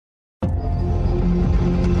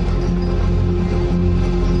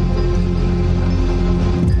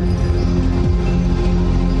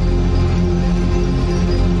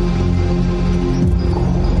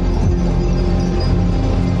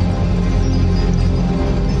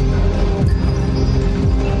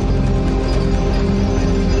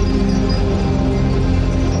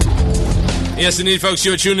Yes, indeed, folks,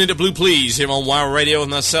 you are tuned into Blue Please here on WoW Radio with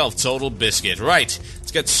myself, Total Biscuit. Right,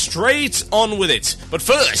 let's get straight on with it. But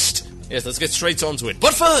first, yes, let's get straight on to it.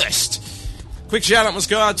 But first, quick shout out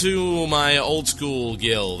must go out to my old school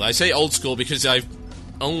guild. I say old school because I've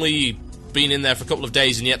only been in there for a couple of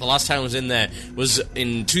days, and yet the last time I was in there was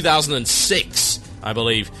in 2006, I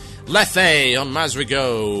believe. Lethe on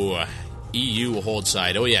Mazrigo, EU Horde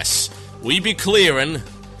side. Oh yes, we be clearing,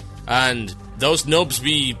 and those nubs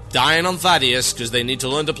be dying on Thaddeus because they need to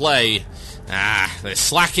learn to play. They're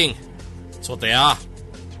slacking. That's what they are.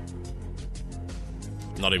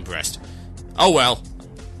 Not impressed. Oh well.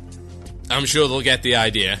 I'm sure they'll get the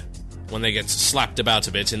idea when they get slapped about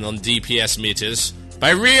a bit in on DPS meters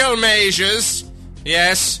by real mages.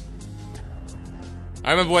 Yes.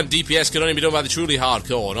 I remember when DPS could only be done by the truly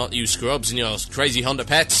hardcore, not you scrubs and your crazy hunter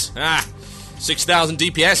pets. 6,000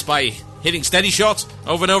 DPS by hitting steady shot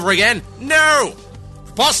over and over again? No!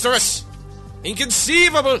 Preposterous!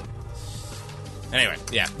 Inconceivable! Anyway,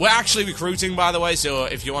 yeah. We're actually recruiting, by the way, so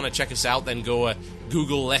if you want to check us out, then go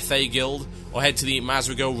Google Lethe Guild or head to the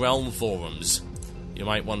Mazrigo Realm forums. You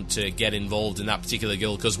might want to get involved in that particular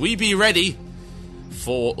guild, because we be ready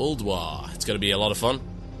for Ulduar. It's going to be a lot of fun.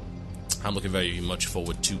 I'm looking very much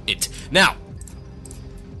forward to it. Now,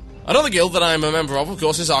 another guild that I'm a member of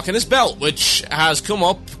course, is Arcanist Belt, which has come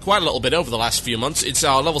up quite a little bit over the last few months. It's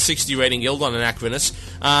our level 60 rating guild on Anachronus,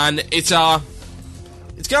 and it's kind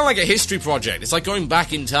of like a history project. It's like going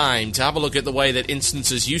back in time to have a look at the way that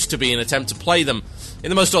instances used to be and attempt to play them in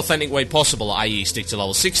the most authentic way possible, i.e. stick to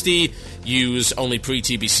level 60, use only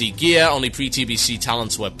pre-TBC gear, only pre-TBC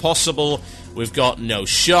talents where possible. We've got no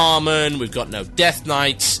Shaman, we've got no Death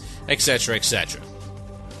Knights, etc., etc.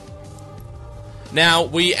 Now,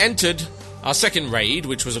 we entered our second raid,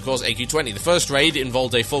 which was, of course, AQ20. The first raid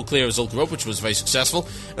involved a full clear of Zul'Gurub, which was very successful.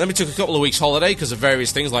 And then we took a couple of weeks holiday because of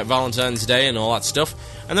various things like Valentine's Day and all that stuff.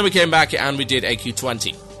 And then we came back and we did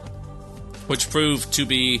AQ20, which proved to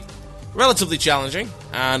be relatively challenging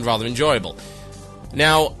and rather enjoyable.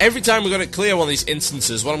 Now, every time we're going to clear one of these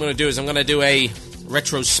instances, what I'm going to do is I'm going to do a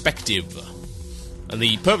retrospective. And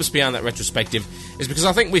the purpose behind that retrospective is because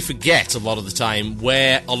I think we forget a lot of the time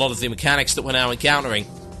where a lot of the mechanics that we're now encountering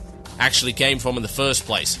actually came from in the first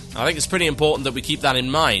place. I think it's pretty important that we keep that in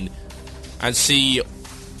mind and see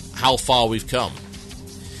how far we've come.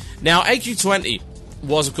 Now, AQ20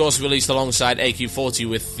 was, of course, released alongside AQ40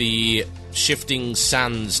 with the Shifting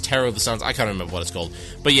Sands, Terror of the Sands, I can't remember what it's called.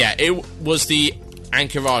 But yeah, it was the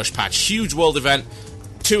Anchorage patch. Huge world event,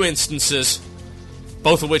 2 instances,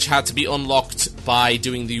 both of which had to be unlocked by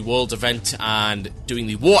doing the world event and doing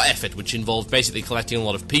the war effort, which involved basically collecting a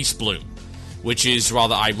lot of Peace Bloom, which is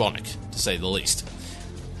rather ironic, to say the least.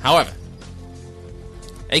 However,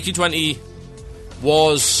 AQ20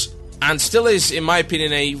 was, and still is, in my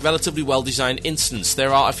opinion, a relatively well-designed instance.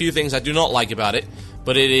 There are a few things I do not like about it,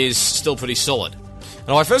 but it is still pretty solid.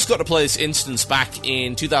 Now, I first got to play this instance back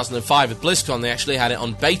in 2005 at BlizzCon. They actually had it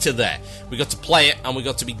on beta there. We got to play it, and we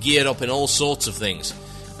got to be geared up in all sorts of things,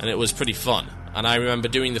 and it was pretty fun. And I remember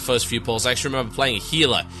doing the first few pulls. I actually remember playing a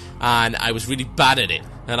healer, and I was really bad at it.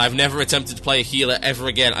 And I've never attempted to play a healer ever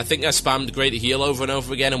again. I think I spammed Greater Heal over and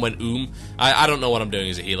over again and went I don't know what I'm doing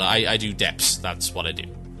as a healer. I do depths. That's what I do.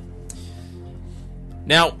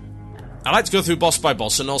 Now, I like to go through boss by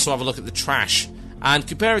boss and also have a look at the trash and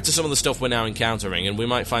compare it to some of the stuff we're now encountering, and we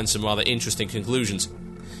might find some rather interesting conclusions.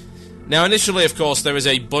 Now, initially, of course, there is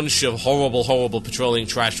a bunch of horrible, horrible patrolling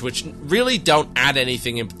trash which really don't add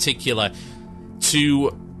anything in particular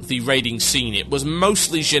to the raiding scene. It was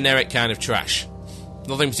mostly generic kind of trash.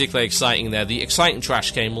 Nothing particularly exciting there. The exciting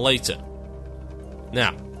trash came later.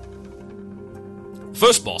 Now,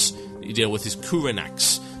 first boss that you deal with is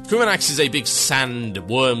Kuranax. Kuranax is a big sand,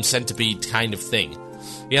 worm, centipede kind of thing.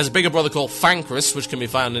 He has a bigger brother called Thancrus, which can be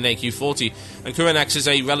found in AQ40, and Kuranax is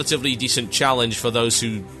a relatively decent challenge for those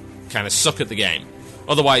who kind of suck at the game.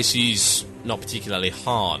 Otherwise, he's not particularly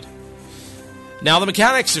hard. Now, the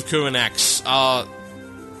mechanics of Kuranax are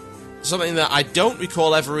something that I don't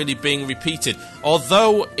recall ever really being repeated,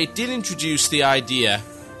 although it did introduce the idea,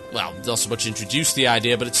 well, not so much introduce the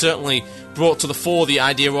idea, but it certainly brought to the fore the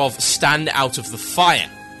idea of stand out of the fire.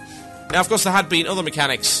 Now, of course, there had been other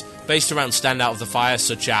mechanics based around stand out of the fire,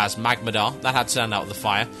 such as Magmadar, that had stand out of the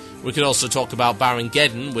fire. We could also talk about Baron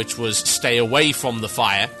Geddon, which was stay away from the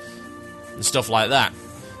fire, and stuff like that.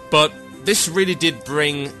 But this really did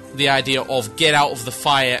bring the idea of get out of the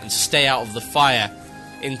fire and stay out of the fire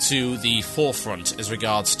into the forefront as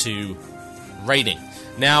regards to raiding.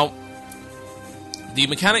 Now, the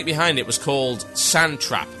mechanic behind it was called Sand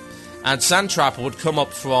Trap, and Sand Trap would come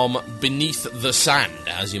up from beneath the sand,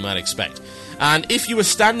 as you might expect. And if you were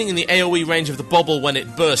standing in the AoE range of the bubble when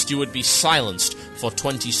it burst, you would be silenced for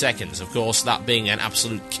 20 seconds. Of course, that being an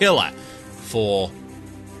absolute killer for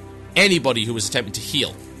anybody who was attempting to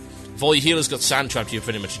heal. If all your healers got Sand Trapped, you're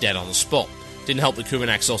pretty much dead on the spot. Didn't help that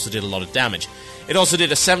Kurinax also did a lot of damage. It also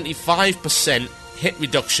did a 75% hit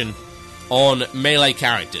reduction on melee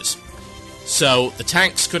characters. So the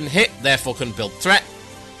tanks couldn't hit, therefore couldn't build threat.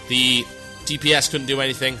 The DPS couldn't do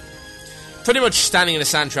anything. Pretty much standing in a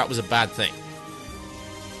sand trap was a bad thing.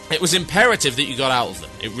 It was imperative that you got out of them.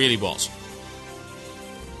 It really was.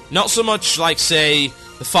 Not so much like, say,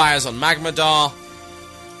 the fires on Magmadar.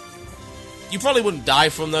 You probably wouldn't die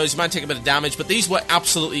from those. You might take a bit of damage, but these were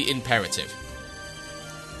absolutely imperative.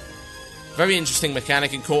 Very interesting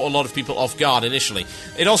mechanic and caught a lot of people off guard initially.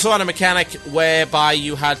 It also had a mechanic whereby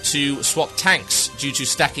you had to swap tanks due to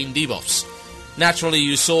stacking debuffs. Naturally,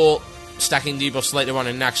 you saw stacking debuffs later on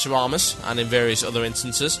in Naxxramas and in various other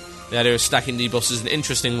instances. The idea of stacking debuffs is an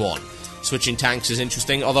interesting one. Switching tanks is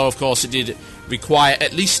interesting, although of course it did require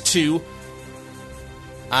at least 2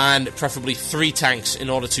 and preferably 3 tanks in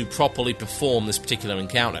order to properly perform this particular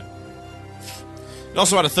encounter. It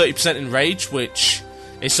also had a 30% in rage, which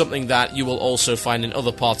is something that you will also find in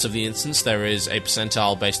other parts of the instance. There is a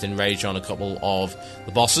percentile based in rage on a couple of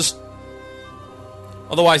the bosses.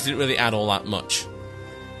 Otherwise, it didn't really add all that much.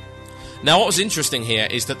 Now, what was interesting here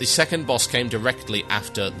is that the second boss came directly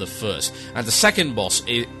after the first. And the second boss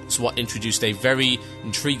is what introduced a very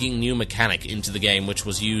intriguing new mechanic into the game, which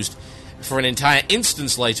was used for an entire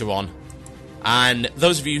instance later on. And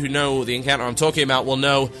those of you who know the encounter I'm talking about will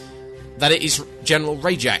know that it is General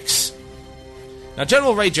Rajax. Now,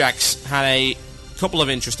 General Rajax had a couple of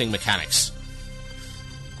interesting mechanics.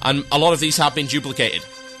 And a lot of these have been duplicated.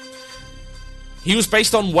 He was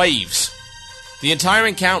based on waves. The entire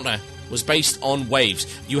encounter was based on waves.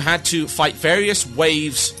 You had to fight various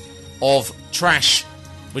waves of trash,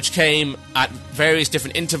 which came at various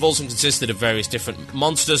different intervals and consisted of various different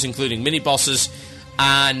monsters, including mini-bosses,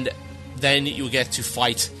 and then you get to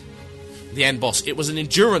fight the end boss. It was an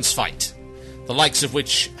endurance fight, the likes of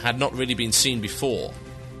which had not really been seen before.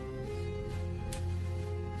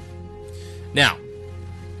 Now,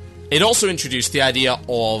 it also introduced the idea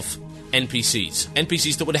of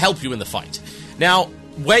NPCs that would help you in the fight. Now,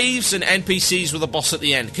 waves and NPCs with a boss at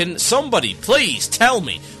the end. Can somebody please tell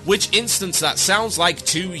me which instance that sounds like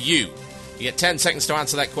to you? You get 10 seconds to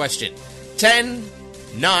answer that question. 10,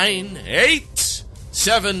 9, 8,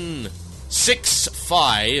 7, 6,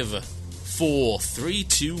 5, 4, 3,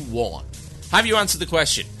 2, 1. Have you answered the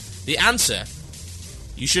question? The answer,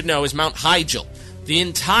 you should know, is Mount Hyjal. The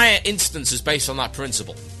entire instance is based on that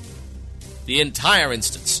principle. The entire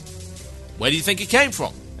instance. Where do you think it came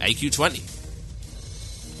from? AQ20.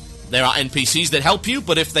 There are NPCs that help you,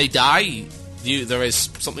 but if they die, there is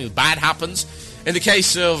something bad happens. In the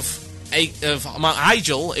case of Mount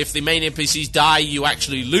Hyjal, if the main NPCs die, you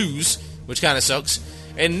actually lose, which kind of sucks.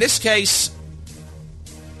 In this case,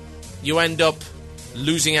 you end up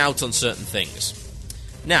losing out on certain things.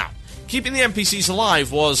 Now, keeping the NPCs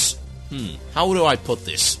alive was, how do I put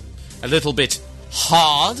this? A little bit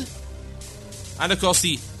hard. And of course,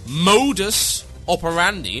 the modus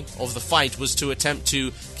operandi of the fight was to attempt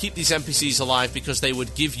to keep these NPCs alive because they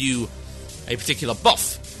would give you a particular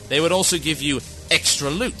buff. They would also give you extra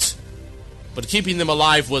loot. But keeping them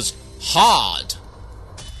alive was hard.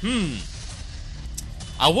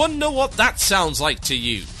 I wonder what that sounds like to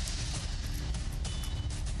you.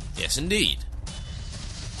 Yes, indeed.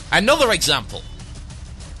 Another example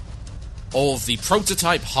of the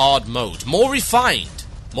prototype hard mode. More refined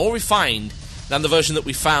than the version that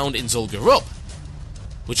we found in Zul'Gurub,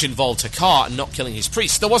 which involved Hakkar and not killing his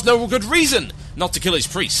priests. There was no good reason not to kill his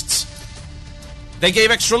priests. They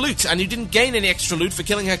gave extra loot, and you didn't gain any extra loot for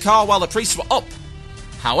killing Hakkar while the priests were up.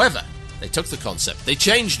 However, they took the concept, they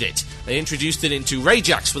changed it, they introduced it into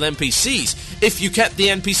Rajax with NPCs. If you kept the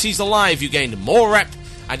NPCs alive, you gained more rep,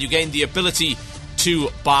 and you gained the ability to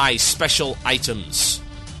buy special items.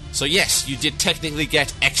 So yes, you did technically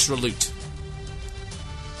get extra loot.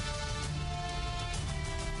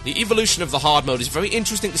 The evolution of the hard mode is very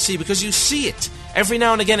interesting to see because you see it. Every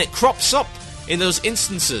now and again it crops up in those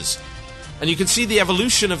instances. And you can see the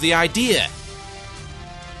evolution of the idea.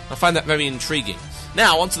 I find that very intriguing.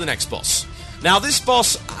 Now, on to the next boss. Now, this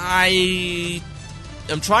boss, I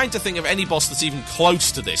am trying to think of any boss that's even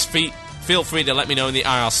close to this. Feel free to let me know in the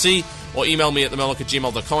IRC or email me at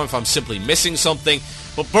themurloc@gmail.com if I'm simply missing something.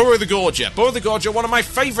 But Burrow the Gorger. Burrow the Gorger, one of my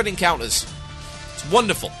favourite encounters. It's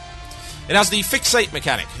wonderful. It has the Fixate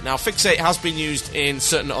mechanic. Now, Fixate has been used in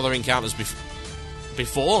certain other encounters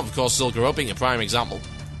before, of course Zul'Gurub being a prime example.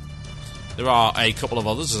 There are a couple of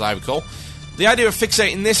others, as I recall. The idea of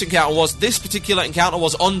fixating this encounter was this particular encounter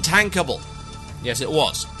was untankable. Yes, it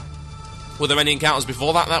was. Were there any encounters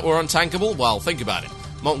before that were untankable? Well, think about it.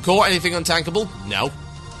 Molten Core, anything untankable? No.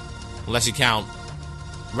 Unless you count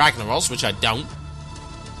Ragnaros, which I don't.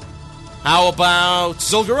 How about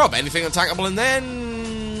Zul'Gurub? Anything untankable in there?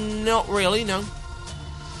 Not really, no.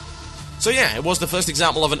 So yeah, it was the first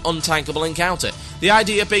example of an untankable encounter. The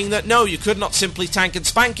idea being that no, you could not simply tank and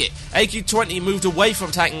spank it. AQ20 moved away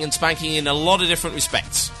from tanking and spanking in a lot of different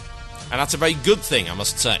respects. And that's a very good thing, I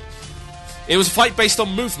must say. It was a fight based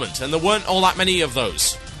on movement, and there weren't all that many of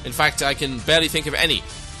those. In fact, I can barely think of any.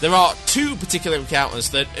 There are two particular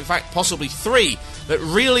encounters that, in fact, possibly three, that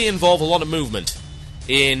really involve a lot of movement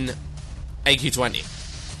in AQ20.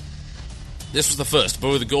 This was the first,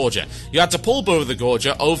 Buru the Gorger. You had to pull Buru the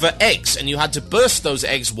Gorger over eggs, and you had to burst those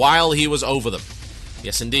eggs while he was over them.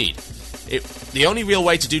 Yes, indeed. The only real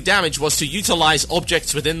way to do damage was to utilize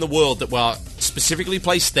objects within the world that were specifically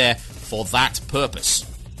placed there for that purpose.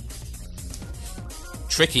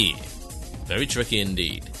 Tricky. Very tricky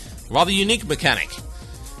indeed. Rather unique mechanic.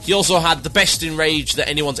 He also had the best in rage that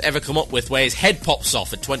anyone's ever come up with, where his head pops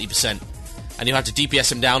off at 20%. And you have to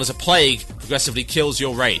DPS him down as a plague progressively kills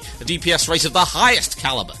your raid. A DPS race of the highest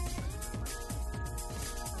caliber.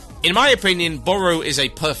 In my opinion, Buru is a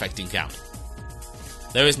perfect encounter.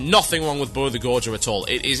 There is nothing wrong with Buru the Gorger at all.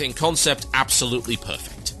 It is in concept absolutely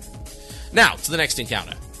perfect. Now, to the next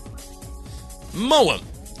encounter. Moem.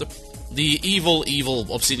 The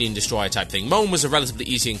evil Obsidian Destroyer type thing. Moem was a relatively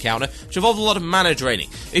easy encounter, which involved a lot of mana draining.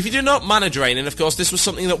 If you do not mana drain, and of course this was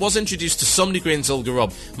something that was introduced to some degree in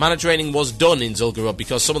Zul'Gurub, mana draining was done in Zul'Gurub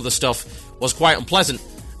because some of the stuff was quite unpleasant,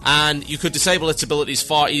 and you could disable its abilities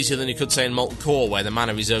far easier than you could say in Molten Core, where the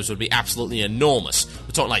mana reserves would be absolutely enormous.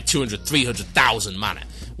 We're talking like 200, 300,000 mana,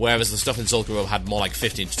 whereas the stuff in Zul'Gurub had more like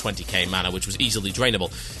 15 to 20k mana, which was easily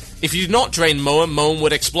drainable. If you did not drain Moem, Moem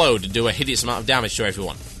would explode and do a hideous amount of damage to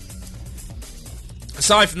everyone.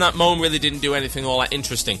 Aside from that, Moem really didn't do anything all that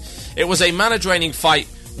interesting. It was a mana-draining fight,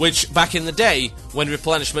 which, back in the day, when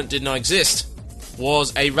replenishment did not exist,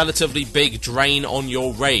 was a relatively big drain on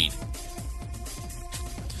your raid.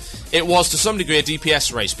 It was, to some degree, a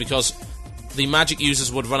DPS race, because the magic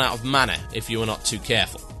users would run out of mana if you were not too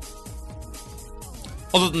careful.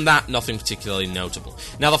 Other than that, nothing particularly notable.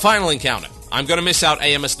 Now, the final encounter. I'm going to miss out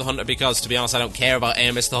AMS the Hunter, because, to be honest, I don't care about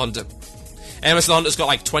AMS the Hunter. AMS the Hunter's got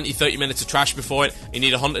like 20-30 minutes of trash before it. You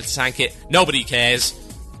need a Hunter to tank it. Nobody cares.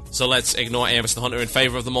 So let's ignore AMS the Hunter in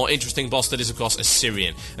favour of the more interesting boss that is, of course,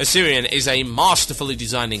 Assyrian. Assyrian is a masterfully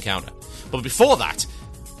designed encounter. But before that,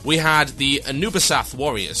 we had the Anubasath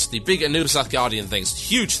warriors, the big Anubasath guardian things,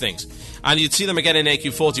 huge things. And you'd see them again in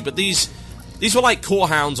AQ40, but these were like core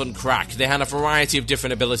hounds on crack. They had a variety of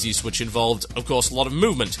different abilities, which involved, of course, a lot of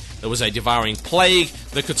movement. There was a devouring plague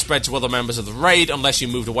that could spread to other members of the raid unless you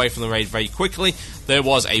moved away from the raid very quickly. There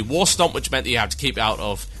was a war stomp, which meant that you had to keep out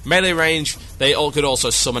of melee range. They all could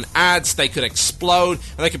also summon adds, they could explode,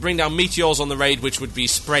 and they could bring down meteors on the raid, which would be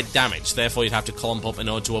spread damage. Therefore, you'd have to clump up in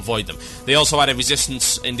order to avoid them. They also had a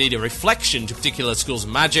resistance, indeed a reflection, to particular schools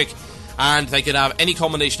of magic, and they could have any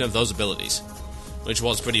combination of those abilities, which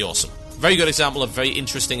was pretty awesome. Very good example of very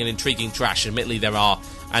interesting and intriguing trash. Admittedly, there are,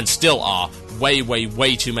 and still are,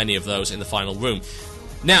 way too many of those in the final room.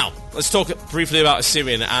 Now, let's talk briefly about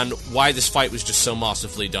Assyrian and why this fight was just so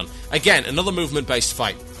masterfully done. Again, another movement-based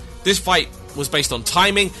fight. This fight was based on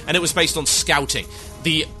timing, and it was based on scouting.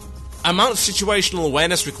 The amount of situational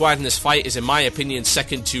awareness required in this fight is, in my opinion,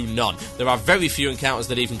 second to none. There are very few encounters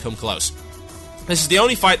that even come close. This is the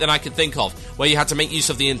only fight that I can think of where you had to make use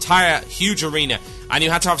of the entire huge arena, and you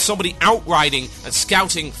had to have somebody outriding and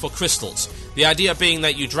scouting for crystals. The idea being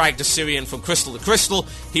that you dragged Assyrian from crystal to crystal.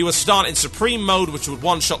 He would start in Supreme Mode, which would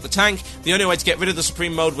one-shot the tank. The only way to get rid of the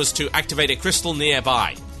Supreme Mode was to activate a crystal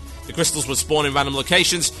nearby. The crystals would spawn in random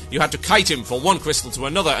locations. You had to kite him from one crystal to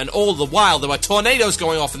another, and all the while there were tornadoes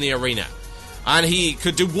going off in the arena. And he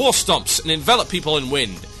could do war stomps and envelop people in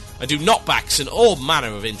wind, and do knockbacks and all manner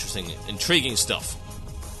of interesting, intriguing stuff.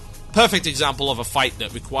 Perfect example of a fight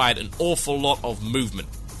that required an awful lot of movement.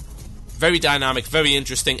 Very dynamic, very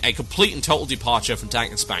interesting, a complete and total departure from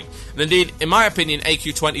Tank and Spank. And indeed, in my opinion,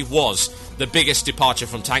 AQ20 was the biggest departure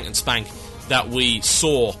from Tank and Spank that we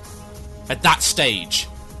saw at that stage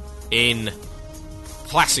in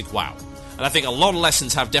classic WoW. And I think a lot of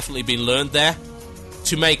lessons have definitely been learned there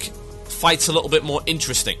to make fights a little bit more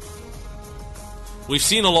interesting. We've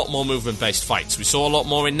seen a lot more movement-based fights. We saw a lot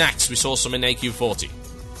more in Nax. We saw some in AQ40.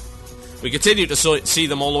 We continue to see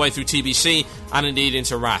them all the way through TBC and indeed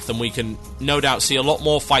into Wrath, and we can no doubt see a lot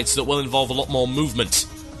more fights that will involve a lot more movement.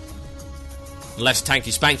 Less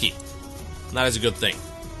tanky spanky. And that is a good thing.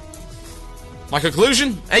 My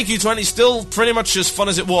conclusion, AQ20 still pretty much as fun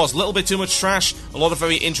as it was. A little bit too much trash, a lot of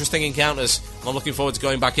very interesting encounters. I'm looking forward to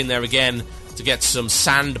going back in there again to get some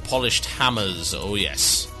sand-polished hammers. Oh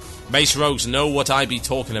yes. Base rogues know what I be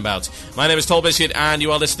talking about. My name is Tall Biscuit, and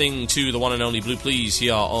you are listening to the one and only Blue Please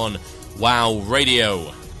here on WoW Radio.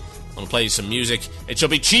 I'm gonna play some music. It shall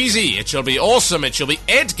be cheesy, it shall be awesome, it shall be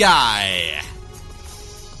Ed Guy.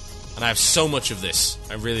 And I have so much of this,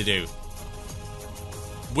 I really do.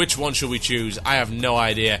 Which one should we choose? I have no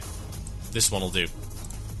idea. This one will do.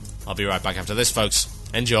 I'll be right back after this, folks.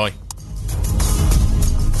 Enjoy.